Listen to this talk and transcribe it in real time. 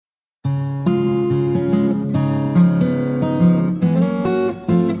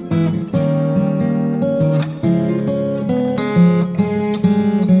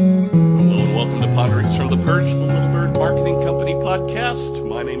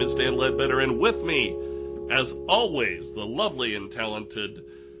name is Dan Ledbetter, and with me, as always, the lovely and talented,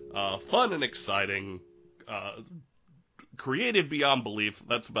 fun and exciting, creative beyond belief.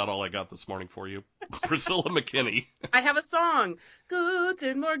 That's about all I got this morning for you. Priscilla McKinney. I have a song.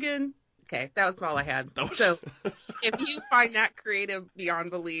 Guten Morgen. Okay, that was all I had. So if you find that creative beyond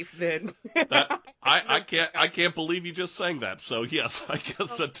belief, then I can't believe you just sang that. So yes, I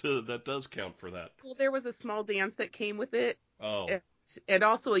guess that does count for that. Well, there was a small dance that came with it. Oh. And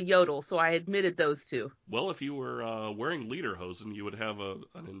also a yodel, so I admitted those two. Well, if you were wearing lederhosen, you would have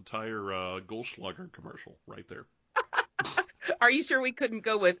an entire Goldschlager commercial right there. Are you sure we couldn't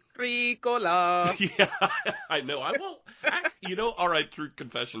go with Ricola? Yeah, I know. I won't. All right, true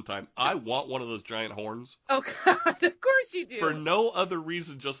confession time. I want one of those giant horns. Oh, God, of course you do. For no other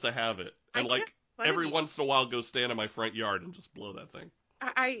reason, just to have it. And every once in a while go stand in my front yard and just blow that thing.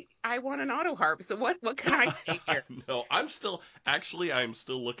 I want an auto harp, so what can I say here? No, I'm still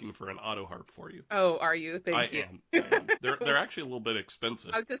looking for an auto harp for you. Oh, are you? Thank you. I am. They're actually a little bit expensive.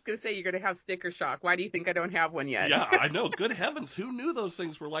 I was just going to say, you're going to have sticker shock. Why do you think I don't have one yet? Yeah, I know. Good heavens. Who knew those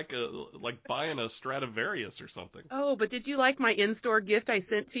things were like buying a Stradivarius or something? Oh, but did you like my in-store gift I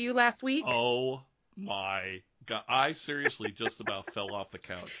sent to you last week? Oh, my God. I seriously just about fell off the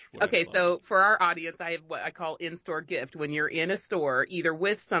couch. Okay, so for our audience, I have what I call in-store gift. When you're in a store, either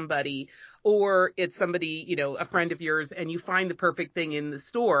with somebody or it's somebody, a friend of yours, and you find the perfect thing in the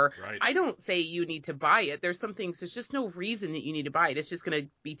store, right. I don't say you need to buy it. There's some things, there's just no reason that you need to buy it. It's just going to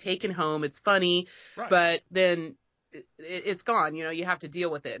be taken home. It's funny, right. But then it's gone. You have to deal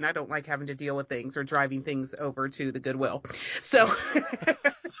with it. And I don't like having to deal with things or driving things over to the Goodwill. So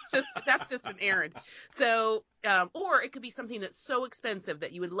that's just an errand. So, or it could be something that's so expensive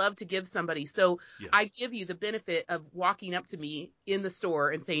that you would love to give somebody. So yes. I give you the benefit of walking up to me in the store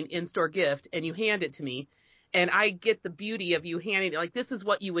and saying in-store gift, and you hand it to me. And I get the beauty of you handing it, like, this is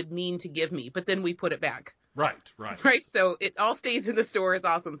what you would mean to give me. But then we put it back. Right. Right. So it all stays in the store. It's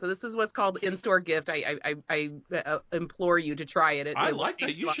awesome. So this is what's called in-store gift. I implore you to try it. I like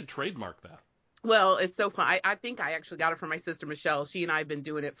that. You should trademark that. Well, it's so fun. I think I actually got it from my sister Michelle. She and I have been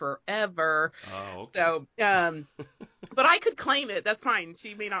doing it forever. Oh, okay. So, but I could claim it. That's fine.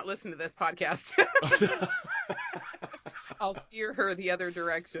 She may not listen to this podcast. I'll steer her the other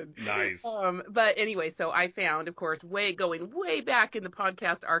direction. Nice. But anyway, so I found, of course, going way back in the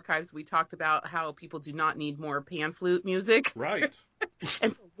podcast archives, we talked about how people do not need more pan flute music. Right.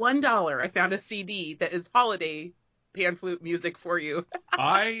 And for $1, I found a CD that is holiday pan flute music for you.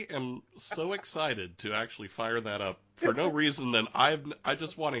 I am so excited to actually fire that up for no reason than I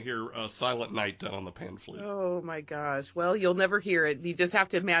just want to hear Silent Night done on the pan flute. Oh my gosh. Well, you'll never hear it. You just have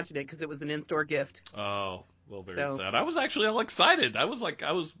to imagine it because it was an in-store gift. Oh, well, very sad. I was actually all excited. I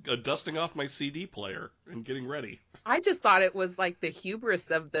was dusting off my CD player and getting ready. I just thought it was like the hubris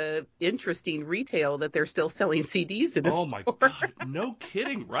of the interesting retail that they're still selling CDs in a store. Oh my God, no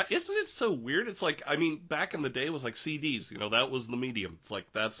kidding, right? Isn't it so weird? It's like, back in the day it was like CDs, that was the medium. It's like,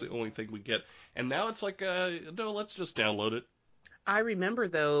 that's the only thing we get. And now it's like, no, let's just download it. I remember,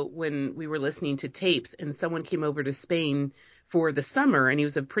 though, when we were listening to tapes and someone came over to Spain for the summer, and he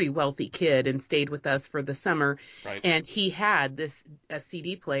was a pretty wealthy kid and stayed with us for the summer. Right. And he had a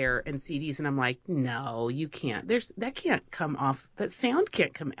CD player and CDs, and I'm like, no, you can't. That can't come off. That sound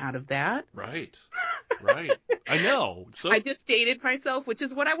can't come out of that. Right. I know. So I just dated myself, which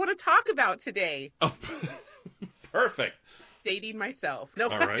is what I want to talk about today. Oh, perfect. Dating myself. No,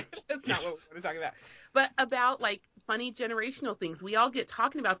 all right. That's not what we're going to talk about. But about funny generational things. We all get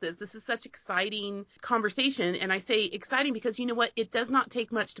talking about this. This is such exciting conversation. And I say exciting because you know what? It does not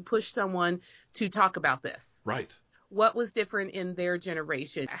take much to push someone to talk about this. Right. What was different in their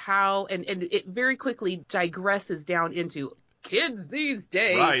generation? How, and it very quickly digresses down into kids these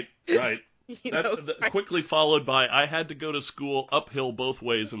days. Right. Quickly followed by, I had to go to school uphill both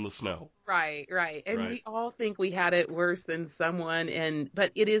ways in the snow. Right. And we all think we had it worse than someone,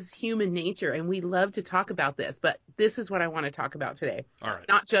 but it is human nature, and we love to talk about this. But this is what I want to talk about today. All right.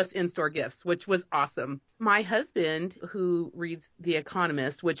 Not just in-store gifts, which was awesome. My husband, who reads The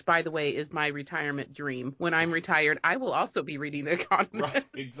Economist, which, by the way, is my retirement dream. When I'm retired, I will also be reading The Economist. Right,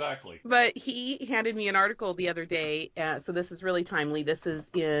 exactly. But he handed me an article the other day, so this is really timely. This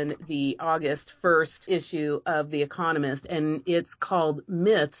is in the August 1st issue of The Economist, and it's called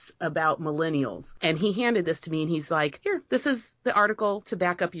Myths About Millennials. And he handed this to me, and he's like, here, this is the article to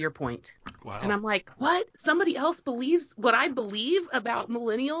back up your point. Wow. And I'm like, what? Somebody else believes what I believe about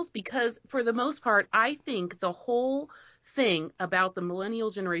millennials? Because for the most part, I think the whole thing about the millennial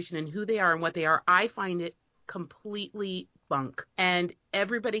generation and who they are and what they are, I find it completely bunk. And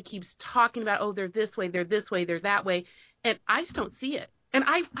everybody keeps talking about, oh, they're this way, they're that way. And I just don't see it. And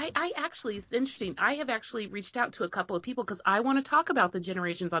I actually, it's interesting. I have actually reached out to a couple of people because I want to talk about the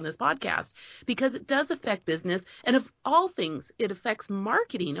generations on this podcast because it does affect business. And of all things, it affects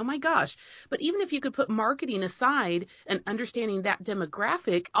marketing. Oh my gosh. But even if you could put marketing aside and understanding that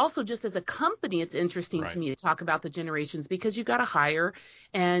demographic, also just as a company, it's interesting to me to talk about the generations because you've got to hire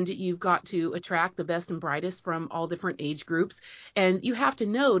and you've got to attract the best and brightest from all different age groups. And you have to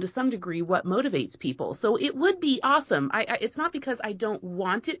know to some degree what motivates people. So it would be awesome. It's not because I don't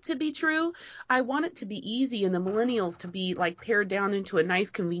want it to be true. I want it to be easy and the millennials to be like pared down into a nice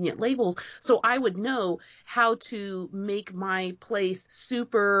convenient labels so I would know how to make my place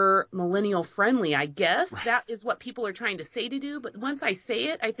super millennial friendly, I guess. Right. That is what people are trying to say to do. But once I say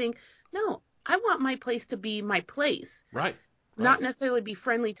it, I think, no, I want my place to be my place. Right. Not necessarily be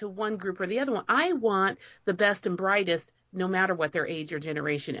friendly to one group or the other one. I want the best and brightest no matter what their age or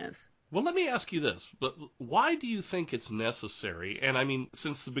generation is. Well, let me ask you this, but why do you think it's necessary? And I mean,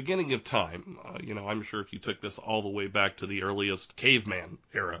 since the beginning of time, I'm sure if you took this all the way back to the earliest caveman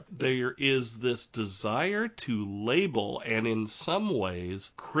era, there is this desire to label and in some ways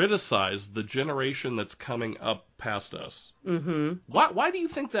criticize the generation that's coming up past us. Mm-hmm. Why do you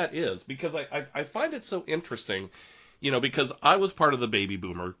think that is? Because I find it so interesting, because I was part of the baby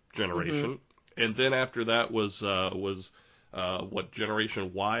boomer generation, and then after that was what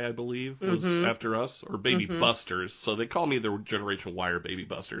Generation Y, I believe, was after us, or Baby Busters. So they call me the Generation Y or Baby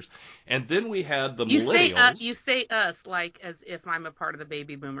Busters. And then we had the millennials. You say us like as if I'm a part of the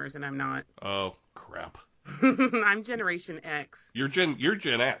baby boomers, and I'm not. Oh, crap. I'm Generation X. You're Gen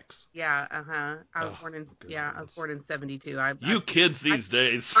X. Yeah, I was born in 72. Kids these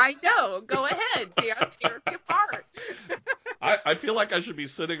days. I know. Go ahead. Tear me apart. I feel like I should be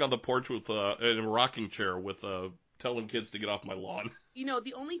sitting on the porch with in a rocking chair with telling kids to get off my lawn.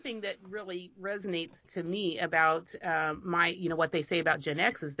 The only thing that really resonates to me about what they say about Gen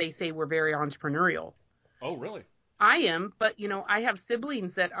X is they say we're very entrepreneurial. Oh, really? I am, but I have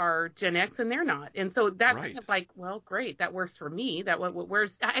siblings that are Gen X and they're not. And so that's kind of like, well, great. That works for me.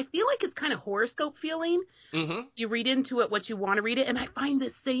 I feel like it's kind of horoscope feeling. Mm-hmm. You read into it what you want to read it. And I find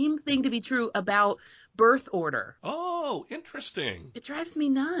the same thing to be true about birth order. Oh, interesting. It drives me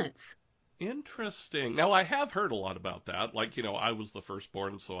nuts. Interesting. Now, I have heard a lot about that. Like, I was the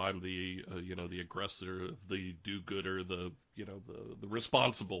firstborn, so I'm the, the aggressor, the do-gooder, the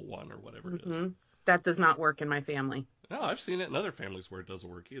responsible one or whatever it is. That does not work in my family. No, I've seen it in other families where it doesn't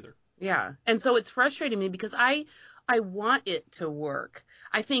work either. Yeah. And so it's frustrating me because I want it to work.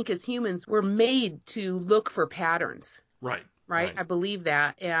 I think as humans, we're made to look for patterns. Right. I believe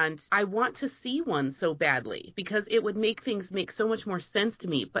that. And I want to see one so badly because it would make things make so much more sense to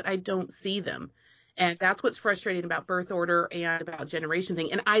me, but I don't see them. And that's what's frustrating about birth order and about generation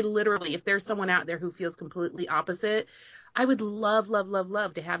thing. And I literally, if there's someone out there who feels completely opposite, I would love, love, love,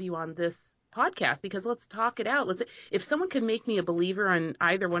 love to have you on this podcast because let's talk it out. If someone can make me a believer on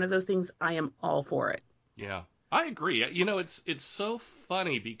either one of those things, I am all for it. Yeah. I agree. It's so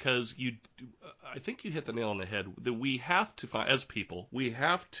funny because I think you hit the nail on the head that we have to find, as people, we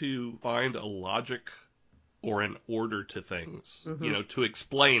have to find a logic or an order to things, to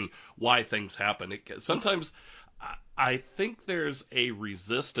explain why things happen. Sometimes I think there's a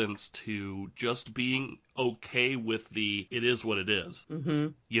resistance to just being okay with it is what it is.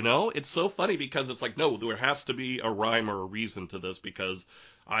 Mm-hmm. It's so funny because it's like, no, there has to be a rhyme or a reason to this because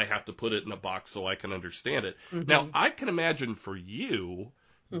I have to put it in a box so I can understand it. Mm-hmm. Now, I can imagine for you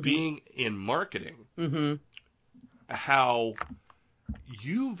being in marketing, how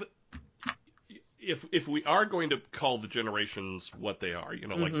you've, if we are going to call the generations what they are,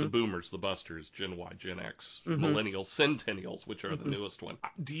 like the boomers, the busters, Gen Y, Gen X, millennials, centennials, which are the newest one.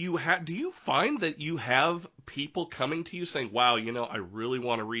 Do you find that you have people coming to you saying, wow, I really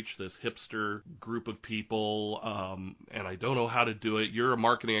want to reach this hipster group of people, and I don't know how to do it. You're a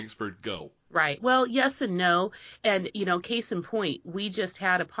marketing expert. Go. Right. Well, yes and no. And, case in point, we just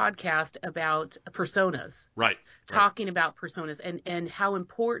had a podcast about personas. Right. Talking about personas and how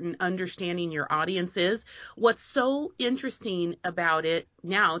important understanding your audience is. What's so interesting about it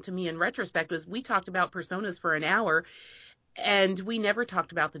now, to me in retrospect, was we talked about personas for an hour and we never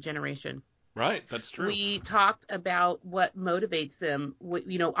talked about the generation. Right, that's true. We talked about what motivates them.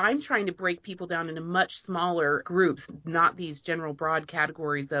 I'm trying to break people down into much smaller groups, not these general broad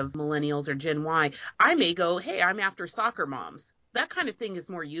categories of millennials or Gen Y. I may go, hey, I'm after soccer moms. That kind of thing is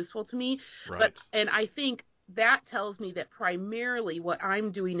more useful to me. Right. And I think that tells me that primarily what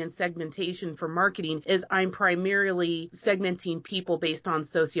I'm doing in segmentation for marketing is I'm primarily segmenting people based on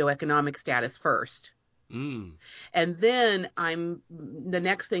socioeconomic status first. And then the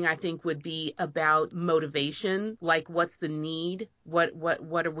next thing I think would be about motivation, like what's the need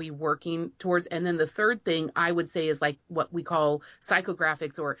What are we working towards? And then the third thing I would say is like what we call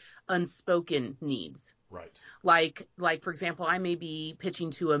psychographics or unspoken needs. Right. Like for example, I may be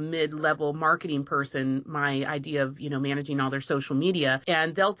pitching to a mid-level marketing person my idea of, managing all their social media,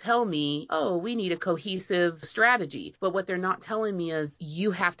 and they'll tell me, oh, we need a cohesive strategy. But what they're not telling me is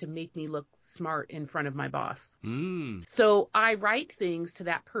you have to make me look smart in front of my boss. So I write things to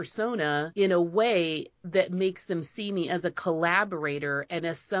that persona in a way that makes them see me as a collaborator and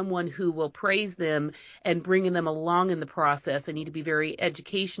as someone who will praise them and bring them along in the process. I need to be very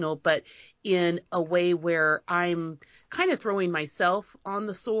educational, but in a way where I'm kind of throwing myself on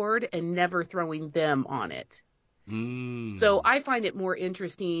the sword and never throwing them on it. So I find it more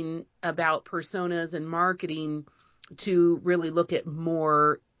interesting about personas and marketing to really look at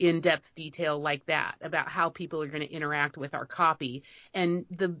more in-depth detail like that about how people are going to interact with our copy. And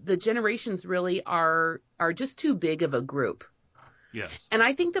the generations really are just too big of a group. Yes. And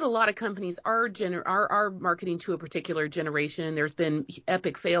I think that a lot of companies are marketing to a particular generation. There's been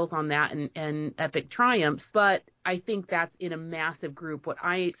epic fails on that and epic triumphs, but I think that's in a massive group. What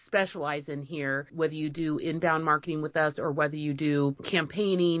I specialize in here, whether you do inbound marketing with us or whether you do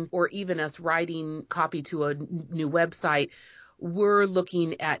campaigning or even us writing copy to a new website, we're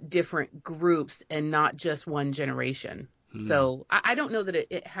looking at different groups and not just one generation. So I don't know that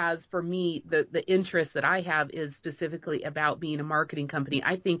it has, for me, the interest that I have is specifically about being a marketing company.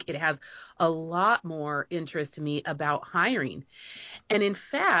 I think it has a lot more interest to me about hiring. And in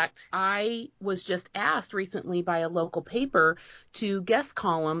fact, I was just asked recently by a local paper to guest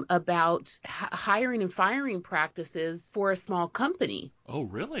column about hiring and firing practices for a small company. Oh,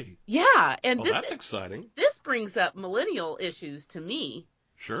 really? Yeah. And that's exciting. This brings up millennial issues to me.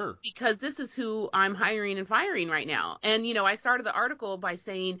 Sure. Because this is who I'm hiring and firing right now. And, I started the article by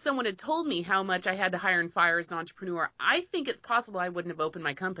saying someone had told me how much I had to hire and fire as an entrepreneur. I think it's possible I wouldn't have opened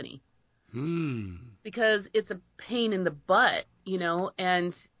my company. Because it's a pain in the butt,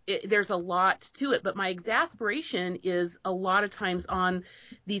 and there's a lot to it. But my exasperation is a lot of times on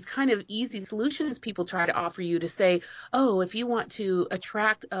these kind of easy solutions people try to offer you to say, oh, if you want to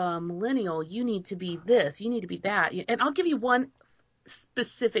attract a millennial, you need to be this, you need to be that. And I'll give you one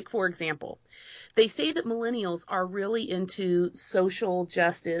specific, for example. They say that millennials are really into social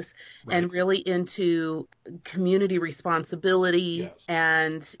justice and really into community responsibility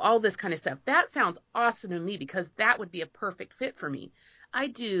and all this kind of stuff. That sounds awesome to me because that would be a perfect fit for me. I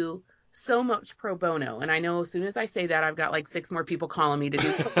do so much pro bono, and I know as soon as I say that, I've got like 6 more people calling me to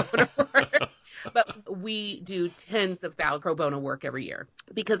do pro bono work. But we do tens of thousands pro bono work every year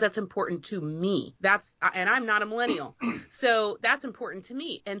because that's important to me. And I'm not a millennial, so that's important to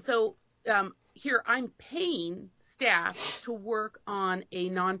me. And so here I'm paying staff to work on a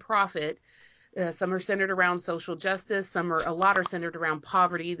nonprofit. Some are centered around social justice. A lot are centered around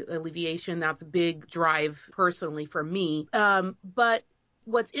poverty alleviation. That's a big drive personally for me. But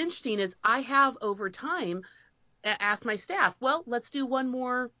what's interesting is I have over time asked my staff, well, let's do one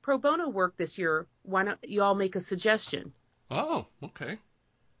more pro bono work this year. Why don't you all make a suggestion? Oh, okay.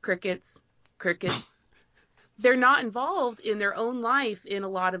 Crickets. They're not involved in their own life in a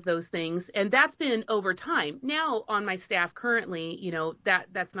lot of those things. And that's been over time. Now on my staff currently,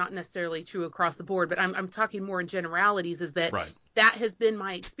 that's not necessarily true across the board, but I'm talking more in generalities is that that has been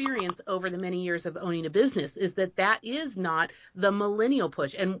my experience over the many years of owning a business is that is not the millennial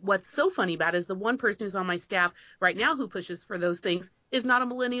push. And what's so funny about it is the one person who's on my staff right now who pushes for those things is not a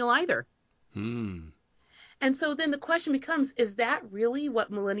millennial either. And so then the question becomes, is that really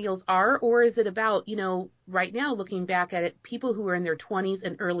what millennials are? Or is it about, right now looking back at it, people who are in their 20s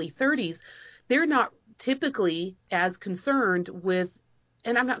and early 30s, they're not typically as concerned with,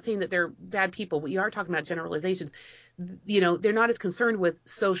 and I'm not saying that they're bad people, we are talking about generalizations. They're not as concerned with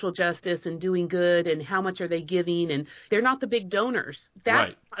social justice and doing good and how much are they giving. And they're not the big donors.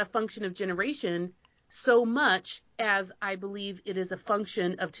 That's not a function of generation so much as I believe it is a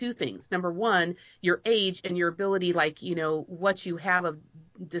function of 2 things. Number one, your age and your ability, what you have of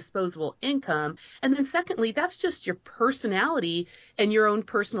disposable income. And then secondly, that's just your personality and your own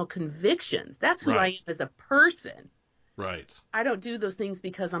personal convictions. That's who I am as a person. Right. I don't do those things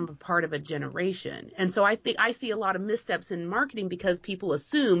because I'm a part of a generation. And so I think I see a lot of missteps in marketing because people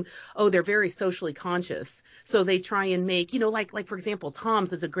assume, oh, they're very socially conscious. So they try and make, like for example,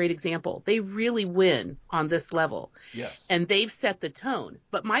 Tom's is a great example. They really win on this level. Yes. And they've set the tone.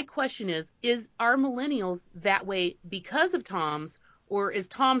 But my question is are millennials that way because of Tom's, or is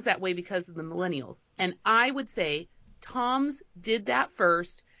Tom's that way because of the millennials? And I would say Tom's did that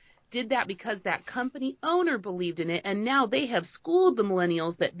first. Did that because that company owner believed in it, and now they have schooled the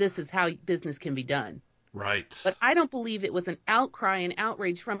millennials that this is how business can be done. Right. But I don't believe it was an outcry and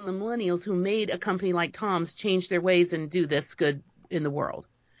outrage from the millennials who made a company like Tom's change their ways and do this good in the world.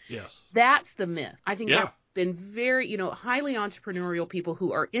 Yes. That's the myth. I think there Yeah. have been very, highly entrepreneurial people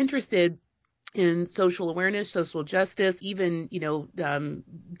who are interested in social awareness, social justice, even,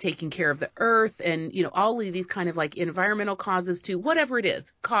 taking care of the earth and, all of these kind of like environmental causes to whatever it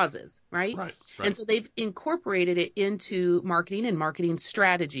is, causes, right? Right. And so they've incorporated it into marketing and marketing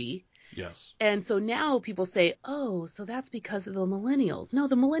strategy. Yes. And so now people say, oh, so that's because of the millennials. No,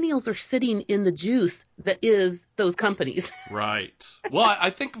 the millennials are sitting in the juice that is those companies. Right. Well, I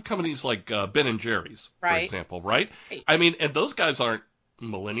think of companies like Ben and Jerry's, for Right. example, right? I mean, and those guys aren't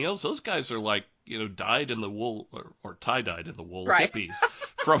millennials. Those guys are like, dyed in the wool or tie-dyed in the wool Right. hippies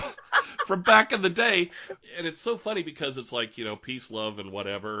from back in the day. And it's so funny because it's like, peace, love, and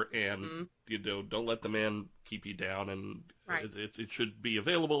whatever. And, don't let the man keep you down. And Right. it should be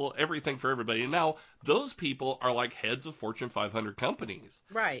available, everything for everybody. And now those people are like heads of Fortune 500 companies.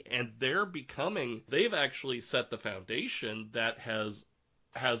 Right. And they've actually set the foundation that has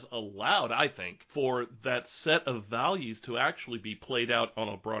allowed, I think, for that set of values to actually be played out on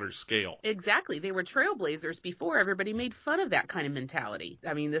a broader scale. Exactly. They were trailblazers before everybody made fun of that kind of mentality.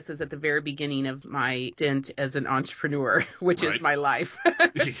 I mean, this is at the very beginning of my stint as an entrepreneur, which Right. is my life.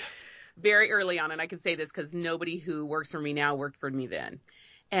 Very early on, and I can say this because nobody who works for me now worked for me then.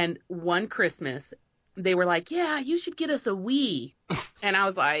 And one Christmas, they were like, yeah, you should get us a Wii. And I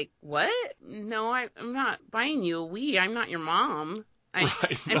was like, what? No, I'm not buying you a Wii. I'm not your mom. I'm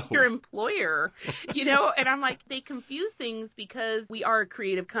No. your employer, and I'm like, they confuse things because we are a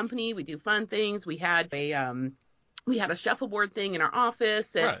creative company. We do fun things. We had a shuffleboard thing in our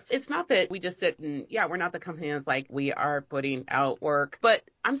office. And Right. It's not that we just sit and, we're not the company that's like, we are putting out work. But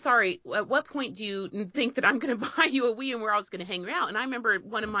I'm sorry, at what point do you think that I'm going to buy you a Wii and we're all just going to hang out? And I remember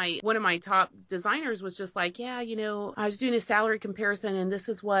one of my top designers was just like, yeah, I was doing a salary comparison and this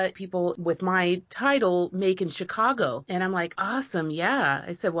is what people with my title make in Chicago. And I'm like, awesome. Yeah.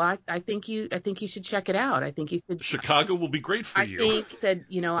 I said, well, I think you should check it out. I think you should. Chicago will be great for you. I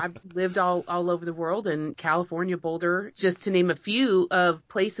think I've lived all over the world, and California, Boulder, just to name a few of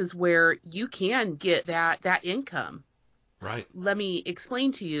places where you can get that income. Right. Let me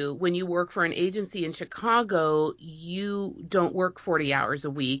explain to you, when you work for an agency in Chicago, you don't work 40 hours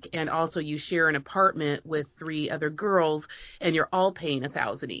a week, and also you share an apartment with 3 other girls and you're all paying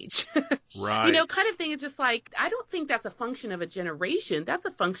 $1,000 each. Right. Kind of thing. It's just like, I don't think that's a function of a generation. That's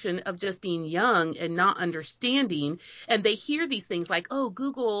a function of just being young and not understanding. And they hear these things like, oh,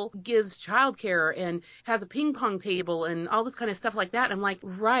 Google gives childcare and has a ping pong table and all this kind of stuff like that. I'm like,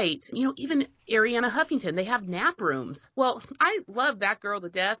 right. Even Ariana Huffington, they have nap rooms. Well, I love that girl to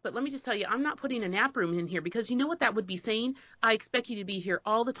death, but let me just tell you, I'm not putting a nap room in here because you know what that would be saying? I expect you to be here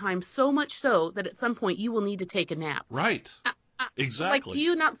all the time, so much so that at some point you will need to take a nap. Right. Exactly. Like, do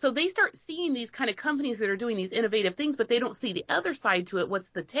you not? So they start seeing these kind of companies that are doing these innovative things, but they don't see the other side to it. What's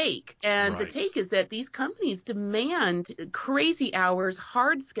the take? And Right. the take is that these companies demand crazy hours,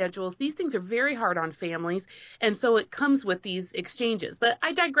 hard schedules. These things are very hard on families. And so it comes with these exchanges. But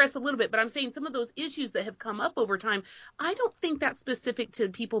I digress a little bit, but I'm saying some of those issues that have come up over time, I don't think that's specific to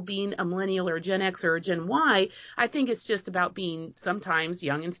people being a millennial or a Gen X or a Gen Y. I think it's just about being sometimes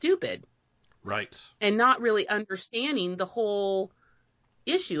young and stupid. Right. And not really understanding the whole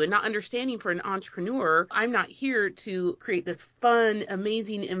issue and not understanding for an entrepreneur, I'm not here to create this fun,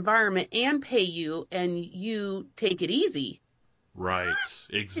 amazing environment and pay you and you take it easy. Right.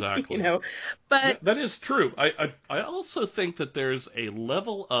 Exactly. But that is true. I also think that there's a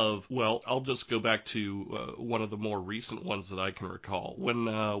level of, well, I'll just go back to one of the more recent ones that I can recall. When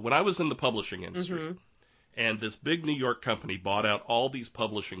I was in the publishing industry, mm-hmm. and this big New York company bought out all these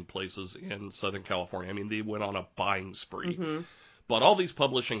publishing places in Southern California. I mean, they went on a buying spree. Mm-hmm. Bought all these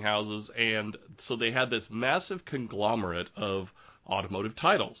publishing houses, and so they had this massive conglomerate of automotive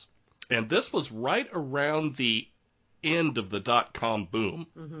titles. And this was right around the end of the dot-com boom.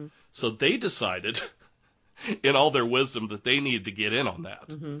 Mm-hmm. So they decided, in all their wisdom, that they needed to get in on that.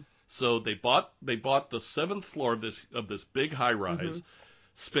 Mm-hmm. So they bought the 7th floor of this big high-rise, mm-hmm.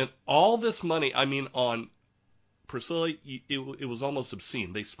 spent all this money, I mean, on... Priscilla, it was almost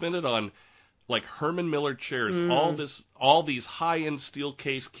obscene. They spent it on like Herman Miller chairs, all these high-end steel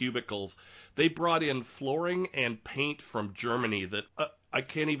case cubicles. They brought in flooring and paint from Germany that I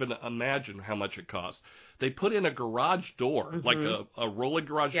can't even imagine how much it costs. They put in a garage door, like a rolling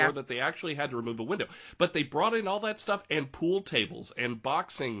garage door that they actually had to remove a window. But they brought in all that stuff and pool tables and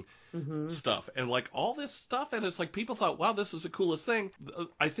boxing stuff and like all this stuff. And it's like people thought, wow, this is the coolest thing.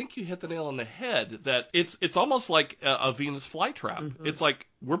 I think you hit the nail on the head that it's almost like a Venus flytrap. It's like,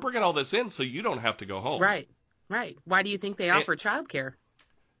 we're bringing all this in so you don't have to go home. Right. Why do you think they offer childcare?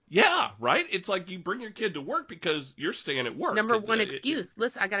 Yeah, right? It's like you bring your kid to work because you're staying at work. Number one excuse.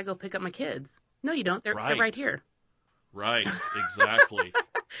 Listen, I got to go pick up my kids. No, you don't. They're right here. Right, exactly.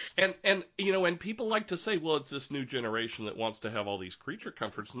 and you know, and people like to say, well, it's this new generation that wants to have all these creature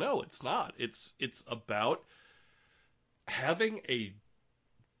comforts. No, it's not. It's about having a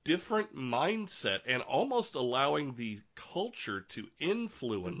different mindset and almost allowing the culture to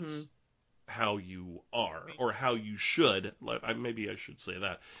influence how you are or how you should, maybe I should say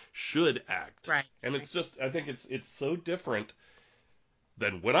that, should act. Right. And it's just, I think it's so different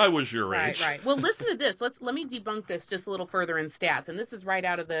than when I was your age. Right. Well, listen to this. Let me debunk this just a little further in stats. And this is right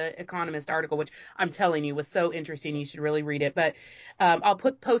out of the Economist article, which I'm telling you was so interesting. You should really read it. But I'll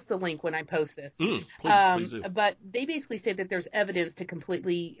post the link when I post this. Please do. But they basically say that there's evidence to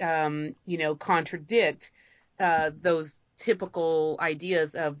completely, contradict those typical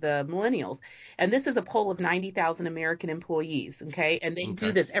ideas of the millennials. And this is a poll of 90,000 American employees, okay? And they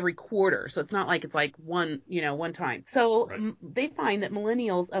do this every quarter. So it's not like it's like one time. So they find that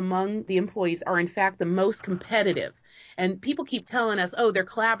millennials among the employees are in fact the most competitive. And people keep telling us, oh, they're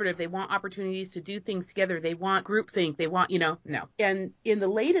collaborative. They want opportunities to do things together. They want groupthink. They want, no. And in the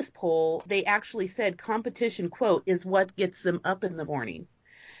latest poll, they actually said competition, quote, is what gets them up in the morning.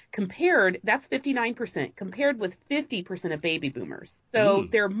 That's 59%, compared with 50% of baby boomers. So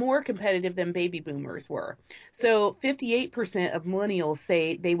they're more competitive than baby boomers were. So 58% of millennials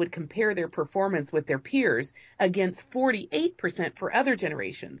say they would compare their performance with their peers against 48% for other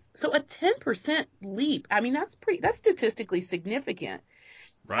generations. So a 10% leap. I mean, that's statistically significant.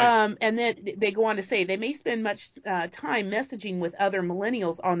 Right. And then they go on to say they may spend much time messaging with other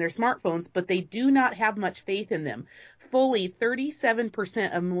millennials on their smartphones, but they do not have much faith in them. Fully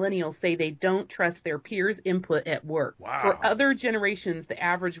 37% of millennials say they don't trust their peers' input at work. Wow. For other generations, the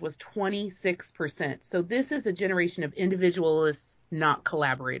average was 26%. So this is a generation of individualists, not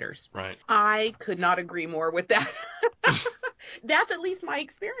collaborators. Right. I could not agree more with that. That's at least my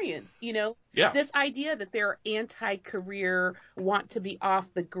experience, Yeah. This idea that they're anti-career, want to be off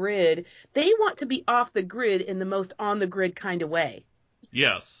the grid. They want to be off the grid in the most on the grid kind of way.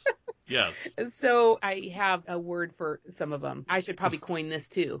 Yes. Yes. So I have a word for some of them. I should probably coin this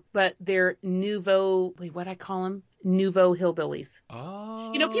too, but they're nouveau hillbillies.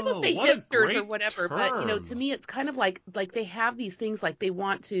 Oh, people say hipsters or whatever, term. But to me, it's kind of like they have these things, like they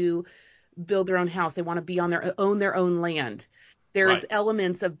want to build their own house. They want to be own their own land. There's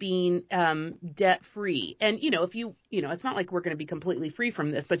elements of being debt free. And, if it's not like we're going to be completely free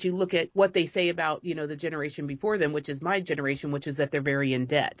from this, but you look at what they say about, the generation before them, which is my generation, which is that they're very in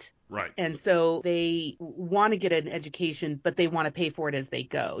debt. Right. And so they want to get an education, but they want to pay for it as they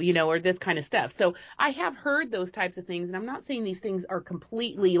go, or this kind of stuff. So I have heard those types of things. And I'm not saying these things are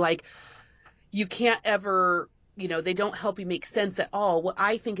completely like you can't ever, they don't help you make sense at all. What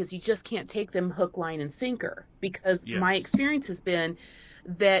I think is you just can't take them hook, line, and sinker, because my experience has been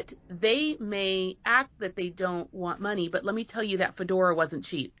that they may act that they don't want money, but let me tell you that fedora wasn't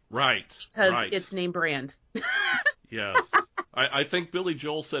cheap. Right. Because it's name brand. Yes. I think Billy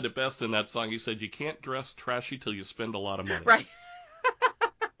Joel said it best in that song. He said, you can't dress trashy till you spend a lot of money. Right.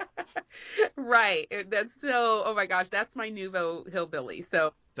 Right. That's so, oh my gosh, that's my nouveau hillbilly.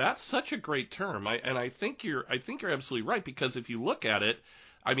 So that's such a great term. I think you're absolutely right, because if you look at it,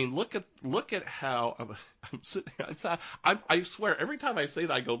 I mean, look at how I'm sitting. I swear, every time I say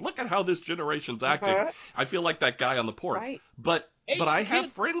that, I go, look at how this generation's acting. I feel like that guy on the porch. Right. But I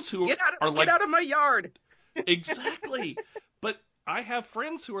have friends who get out of my yard. Exactly. But I have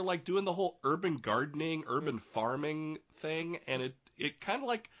friends who are like doing the whole urban gardening, urban farming thing, and it kind of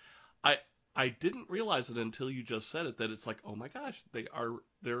like I didn't realize it until you just said it, that it's like, oh my gosh,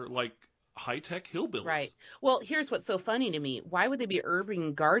 they're like high-tech hillbillies. Right. Well, here's what's so funny to me. Why would they be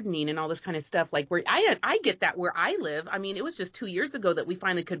urban gardening and all this kind of stuff? Like, where I get that where I live. I mean, it was just 2 years ago that we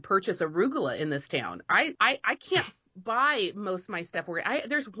finally could purchase arugula in this town. I can't buy most of my stuff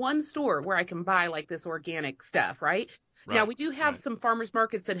there's one store where I can buy like this organic stuff, right? Now, we do have some farmers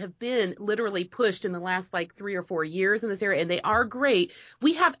markets that have been literally pushed in the last like 3 or 4 years in this area, and they are great.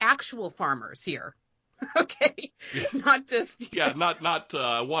 We have actual farmers here. Okay. Yeah. Not just. Yeah, not want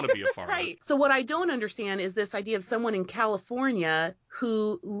to be a farmer. Right. So what I don't understand is this idea of someone in California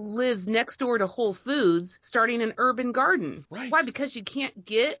who lives next door to Whole Foods starting an urban garden. Right. Why? Because you can't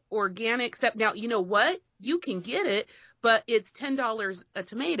get organic, except now, you know what? You can get it, but it's $10 a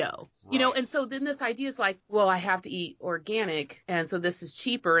tomato, you know? Right. And so then this idea is like, well, I have to eat organic. And so this is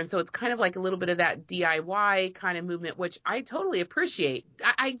cheaper. And so it's kind of like a little bit of that DIY kind of movement, which I totally appreciate.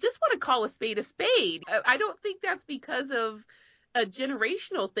 I just want to call a spade a spade. I don't think that's because of a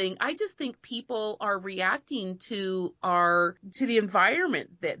generational thing. I just think people are reacting to the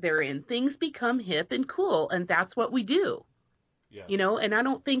environment that they're in. Things become hip and cool, and that's what we do. Yes. You know, and I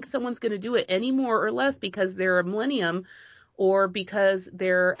don't think someone's going to do it any more or less because they're a millennium or because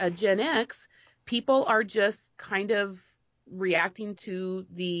they're a Gen X. People are just kind of reacting to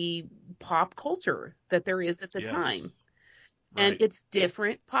the pop culture that there is at the time. Right. And it's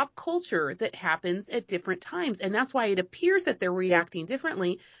different pop culture that happens at different times. And that's why it appears that they're reacting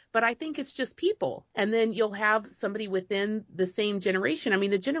differently. But I think it's just people. And then you'll have somebody within the same generation. I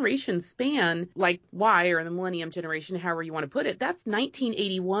mean, the generation span, like Y or the millennium generation, however you want to put it, that's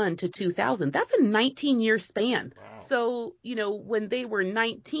 1981 to 2000. That's a 19-year span. Wow. So, you know, when they were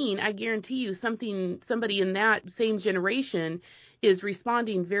 19, I guarantee you somebody in that same generation is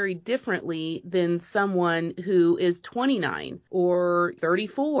responding very differently than someone who is 29 or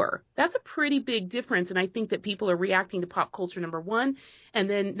 34. That's a pretty big difference. And I think that people are reacting to pop culture, number one. And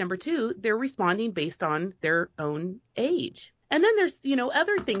then number two, they're responding based on their own age. And then there's, you know,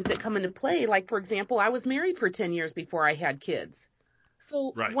 other things that come into play. Like, for example, I was married for 10 years before I had kids.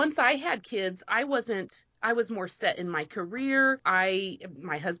 So once I had kids, I was more set in my career.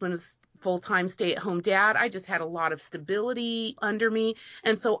 My husband is full-time stay-at-home dad. I just had a lot of stability under me.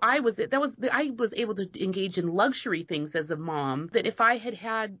 And so I was able to engage in luxury things as a mom that if I had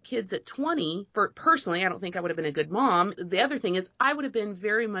had kids at 20, personally, I don't think I would have been a good mom. The other thing is I would have been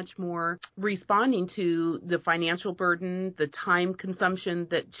very much more responding to the financial burden, the time consumption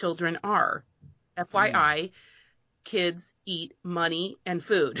that children are. FYI, kids eat money and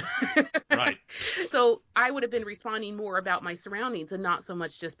food. Right. So I would have been responding more about my surroundings and not so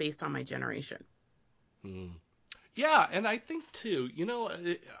much just based on my generation. Yeah, and I think too, you know,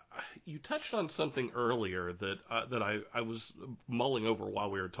 you touched on something earlier that I was mulling over while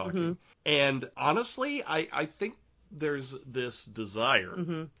we were talking. And honestly, I think there's this desire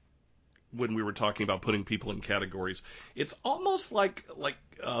when we were talking about putting people in categories. It's almost like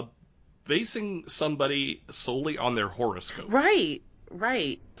basing somebody solely on their horoscope. Right.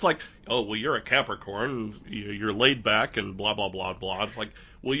 It's like, oh, well, you're a Capricorn, you're laid back and blah, blah, blah, blah. It's like,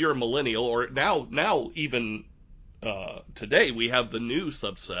 well, you're a millennial, or now even today we have the new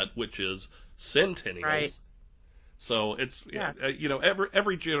subset, which is centennials. Right. So it's, you know,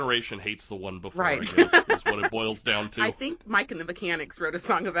 every generation hates the one before, right. I guess, is what it boils down to. I think Mike and the Mechanics wrote a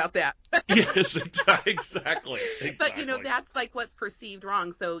song about that. Yes, exactly. But, you know, that's like what's perceived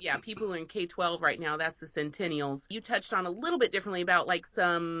wrong. So, yeah, people who are in K-12 right now, that's the centennials. You touched on a little bit differently about like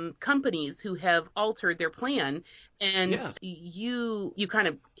some companies who have altered their plan. And you kind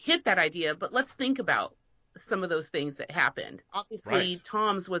of hit that idea. But let's think about some of those things that happened. Obviously,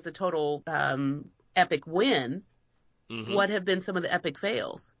 Tom's was a total epic win. What have been some of the epic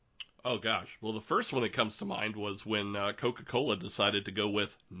fails? Oh, gosh. Well, the first one that comes to mind was when Coca-Cola decided to go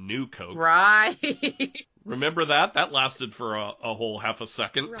with New Coke. Right. Remember that? That lasted for a whole half a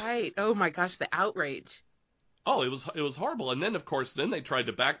second. Right. Oh, my gosh, the outrage. Oh, it was horrible. And then, of course, then they tried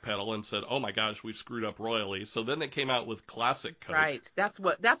to backpedal and said, oh, my gosh, we've screwed up royally. So then they came out with Classic Coke. Right. That's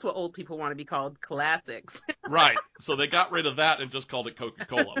what old people want to be called, classics. Right. So they got rid of that and just called it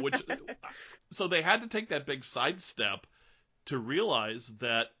Coca-Cola. So they had to take that big sidestep to realize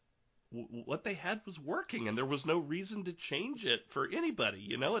that what they had was working and there was no reason to change it for anybody.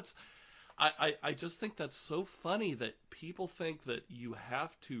 You know, I just think that's so funny that people think that you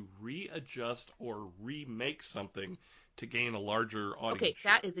have to readjust or remake something to gain a larger audience. Okay,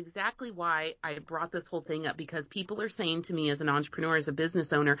 that is exactly why I brought this whole thing up, because people are saying to me as an entrepreneur, as a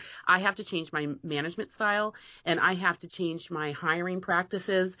business owner, I have to change my management style and I have to change my hiring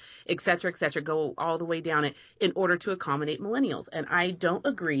practices, et cetera, go all the way down it in order to accommodate millennials. And I don't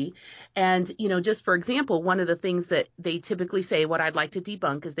agree. And, you know, just for example, one of the things that they typically say, what I'd like to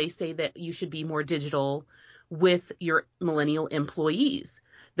debunk, is they say that you should be more digital with your millennial employees,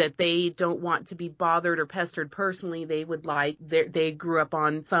 that they don't want to be bothered or pestered personally. They would they grew up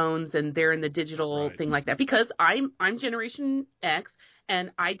on phones and they're in the digital thing like that. Because I'm Generation X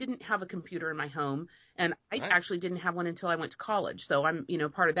and I didn't have a computer in my home And I Right. actually didn't have one until I went to college. So I'm,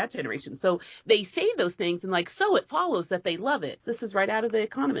 part of that generation. So they say those things and so it follows that they love it. This is right out of The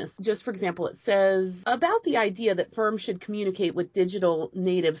Economist. Just for example, it says about the idea that firms should communicate with digital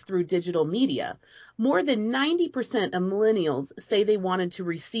natives through digital media. More than 90% of millennials say they wanted to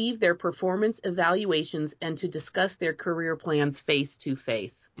receive their performance evaluations and to discuss their career plans face to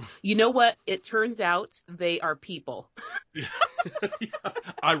face. You know what? It turns out they are people. Yeah.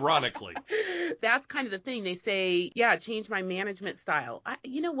 Ironically. That's kind of the thing. They say, yeah, change my management style.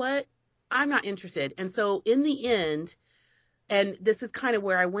 You know what? I'm not interested. And so in the end, and this is kind of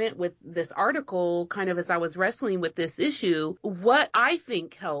where I went with this article, kind of as I was wrestling with this issue, what I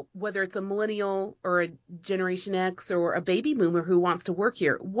think helped, whether it's a millennial or a Generation X or a baby boomer who wants to work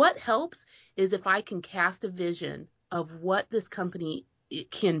here, what helps is if I can cast a vision of what this company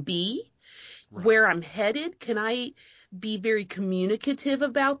can be, Right. where I'm headed. Can I be very communicative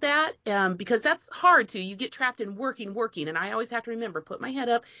about that? Because that's hard to. You get trapped in working. And I always have to remember, put my head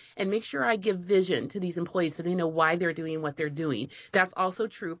up and make sure I give vision to these employees so they know why they're doing what they're doing. That's also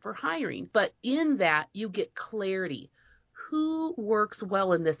true for hiring. But in that, you get clarity. Who works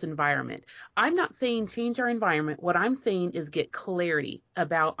well in this environment? I'm not saying change our environment. What I'm saying is get clarity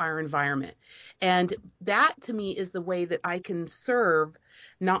about our environment. And that to me is the way that I can serve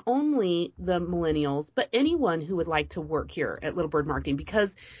not only the millennials, but anyone who would like to work here at Little Bird Marketing,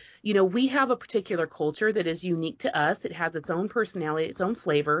 because, we have a particular culture that is unique to us. It has its own personality, its own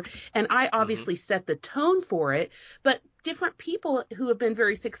flavor. And I obviously set the tone for it, but different people who have been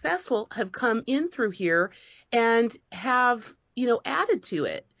very successful have come in through here and have, added to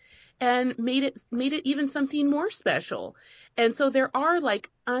it and made it even something more special. And so there are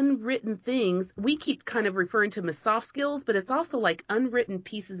unwritten things. We keep kind of referring to them as soft skills, but it's also unwritten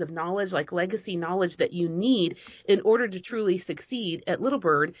pieces of knowledge, legacy knowledge that you need in order to truly succeed at Little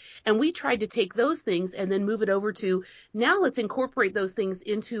Bird. And we tried to take those things and then move it over to now let's incorporate those things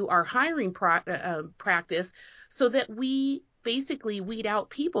into our hiring practice so that we basically weed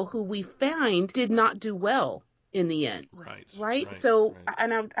out people who we find did not do well in the end. Right? So,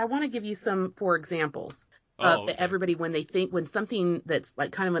 and I want to give you some, for examples. Okay. Everybody, when something that's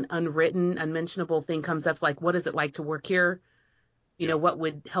kind of an unwritten, unmentionable thing comes up, what is it like to work here? What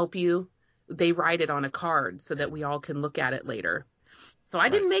would help you? They write it on a card so that we all can look at it later. So I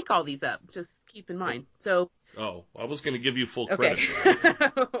didn't make all these up. Just keep in mind. So. Oh, I was going to give you full Okay.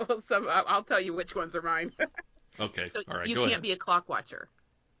 credit. I'll tell you which ones are mine. Okay. So all right. You go can't ahead. be a clock watcher.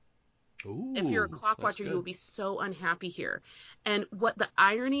 Ooh, If you're a clock that's watcher, good. you will be so unhappy here. And what the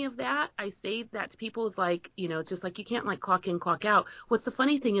irony of that, I say that to people is it's just you can't clock in, clock out. What's the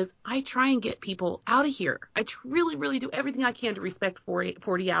funny thing is I try and get people out of here. I really, really do everything I can to respect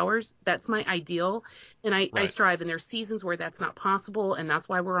 40 hours. That's my ideal. And I strive. And there's seasons where that's not possible. And that's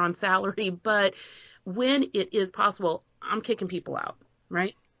why we're on salary. But when it is possible, I'm kicking people out.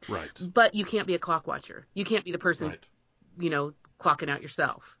 Right. Right. But you can't be a clock watcher. You can't be the person, clocking out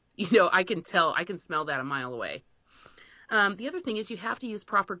yourself. I can tell, I can smell that a mile away. The other thing is you have to use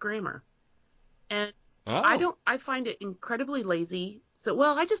proper grammar. And I find it incredibly lazy. So,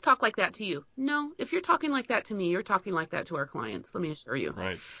 I just talk like that to you. No, if you're talking like that to me, you're talking like that to our clients. Let me assure you.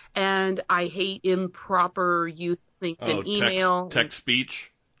 Right. And I hate improper use of things in email. Text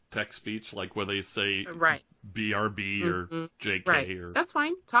speech, where they say right. BRB or JK right. or. That's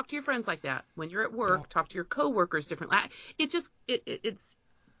fine. Talk to your friends like that. When you're at work, talk to your coworkers differently. It's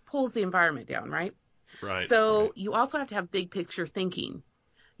pulls the environment down, right? Right. So you also have to have big picture thinking.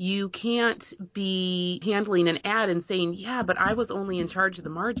 You can't be handling an ad and saying, yeah, but I was only in charge of the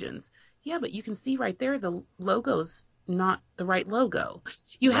margins. Yeah, but you can see right there the logo's not the right logo.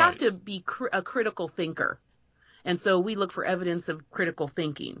 You have to be a critical thinker. And so we look for evidence of critical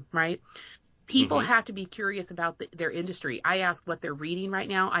thinking, right? People have to be curious about their industry. I ask what they're reading right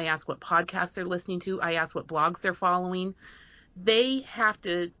now. I ask what podcasts they're listening to. I ask what blogs they're following. They have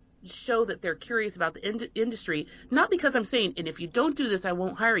to show that they're curious about the industry, not because I'm saying, and if you don't do this, I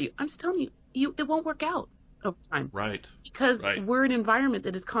won't hire you. I'm just telling you, it won't work out over time. Right. Because we're an environment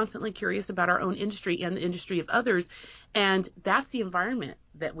that is constantly curious about our own industry and the industry of others. And that's the environment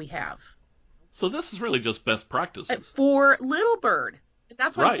that we have. So this is really just best practices. For Little Bird. And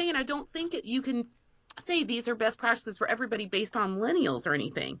that's what I'm saying. I don't think you can say these are best practices for everybody based on millennials or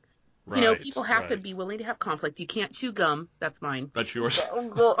anything. People have to be willing to have conflict. You can't chew gum. That's mine. That's yours.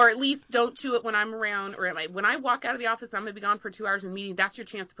 Or at least don't chew it when I'm around. Or when I walk out of the office, I'm going to be gone for 2 hours in a meeting. That's your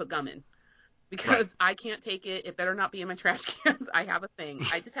chance to put gum in. Because I can't take it. It better not be in my trash cans. I have a thing.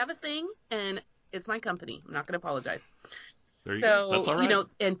 I just have a thing, and it's my company. I'm not going to apologize. There you go. That's all right.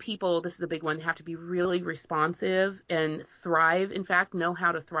 And people, this is a big one, have to be really responsive and thrive. In fact, know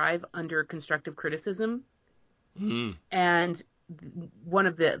how to thrive under constructive criticism. Mm. And one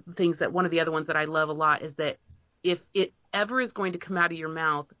of the other ones that I love a lot is that if it ever is going to come out of your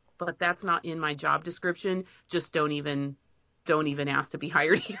mouth, but that's not in my job description, just don't even ask to be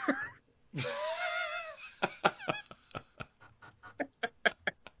hired here.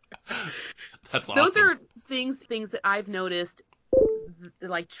 That's awesome. Those are things that I've noticed,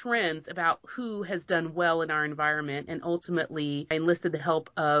 like trends about who has done well in our environment. And ultimately, I enlisted the help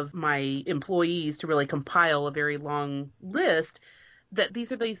of my employees to really compile a very long list that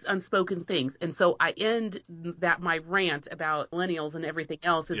these are these unspoken things. And so I end my rant about millennials and everything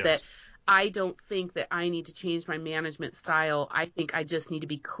else is that I don't think that I need to change my management style. I think I just need to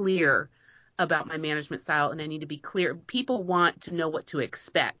be clear about my management style, and I need to be clear. People want to know what to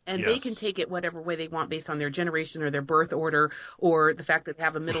expect, and they can take it whatever way they want based on their generation or their birth order or the fact that they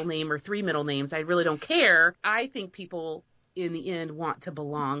have a middle name or 3 middle names. I really don't care. I think people in the end want to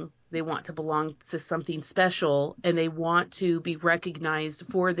belong. They want to belong to something special, and they want to be recognized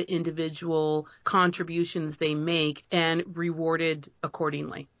for the individual contributions they make and rewarded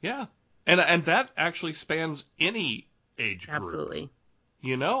accordingly. Yeah. And that actually spans any age group. Absolutely.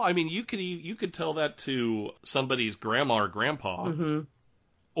 I mean, you could tell that to somebody's grandma or grandpa, mm-hmm.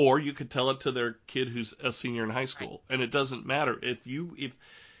 or you could tell it to their kid who's a senior in high school. Right. And it doesn't matter if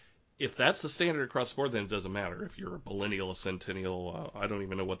that's the standard across the board, then it doesn't matter if you're a millennial, a centennial. I don't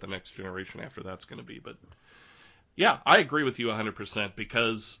even know what the next generation after that's going to be. But yeah, I agree with you 100%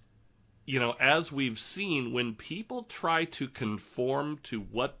 because, as we've seen, when people try to conform to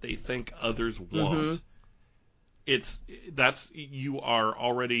what they think others want, mm-hmm. you are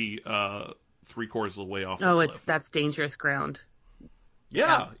already 3/4 of the way off the cliff. That's dangerous ground.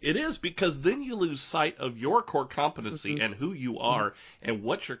 Yeah, it is, because then you lose sight of your core competency mm-hmm. and who you are mm-hmm. and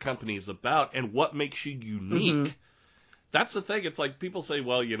what your company is about and what makes you unique. Mm-hmm. That's the thing. It's like people say,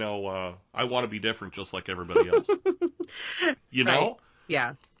 well, I want to be different just like everybody else. You know? Right.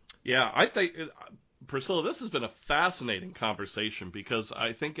 Yeah. Yeah, I think, Priscilla, this has been a fascinating conversation because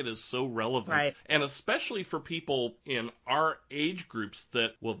I think it is so relevant. Right. And especially for people in our age groups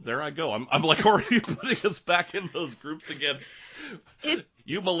that, well, there I go. I'm like already putting us back in those groups again.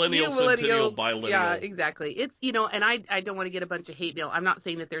 You millennial, centennial, bilingual. Yeah, exactly. It's, and I don't want to get a bunch of hate mail. I'm not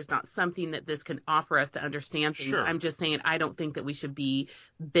saying that there's not something that this can offer us to understand things. Sure. I'm just saying I don't think that we should be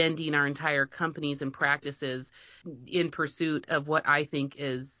bending our entire companies and practices in pursuit of what I think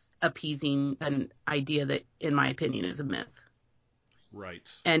is appeasing an idea that, in my opinion, is a myth. Right.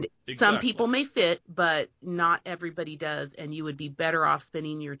 And exactly. Some people may fit, but not everybody does. And you would be better off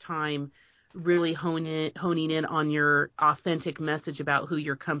spending your time really honing in on your authentic message about who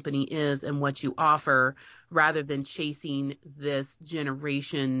your company is and what you offer, rather than chasing this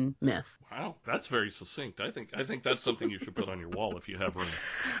generation myth. Wow, that's very succinct. I think that's something you should put on your wall if you have room.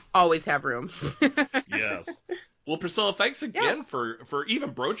 Always have room. Yes. Well, Priscilla, thanks again for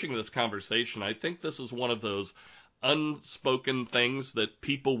even broaching this conversation. I think this is one of those unspoken things that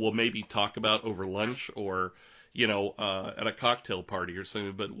people will maybe talk about over lunch or at a cocktail party or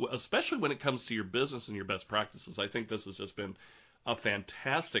something, but especially when it comes to your business and your best practices, I think this has just been a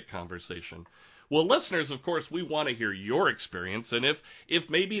fantastic conversation. Well, listeners, of course, we want to hear your experience, and if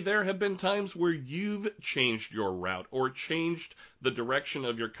maybe there have been times where you've changed your route or changed the direction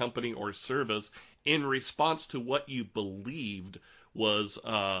of your company or service in response to what you believed was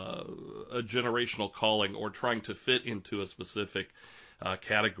a generational calling or trying to fit into a specific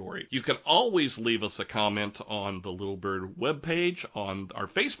category. You can always leave us a comment on the Little Bird webpage, on our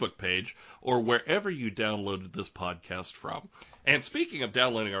Facebook page, or wherever you downloaded this podcast from. And speaking of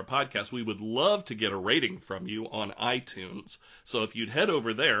downloading our podcast, we would love to get a rating from you on iTunes. So if you'd head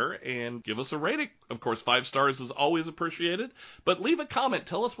over there and give us a rating, of course, 5 stars is always appreciated, but leave a comment.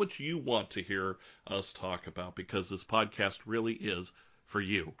 Tell us what you want to hear us talk about, because this podcast really is for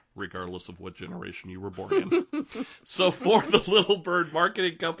you, regardless of what generation you were born in. So for the Little Bird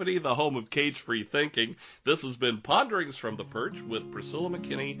Marketing Company, the home of cage-free thinking, this has been Ponderings from the Perch with Priscilla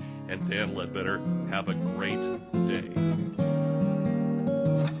McKinney and Dan Ledbetter. Have a great day.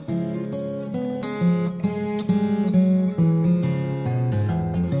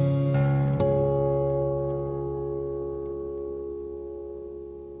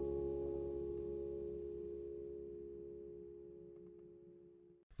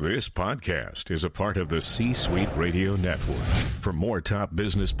 This podcast is a part of the C-Suite Radio Network. For more top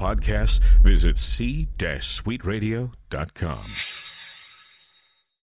business podcasts, visit c-suiteradio.com.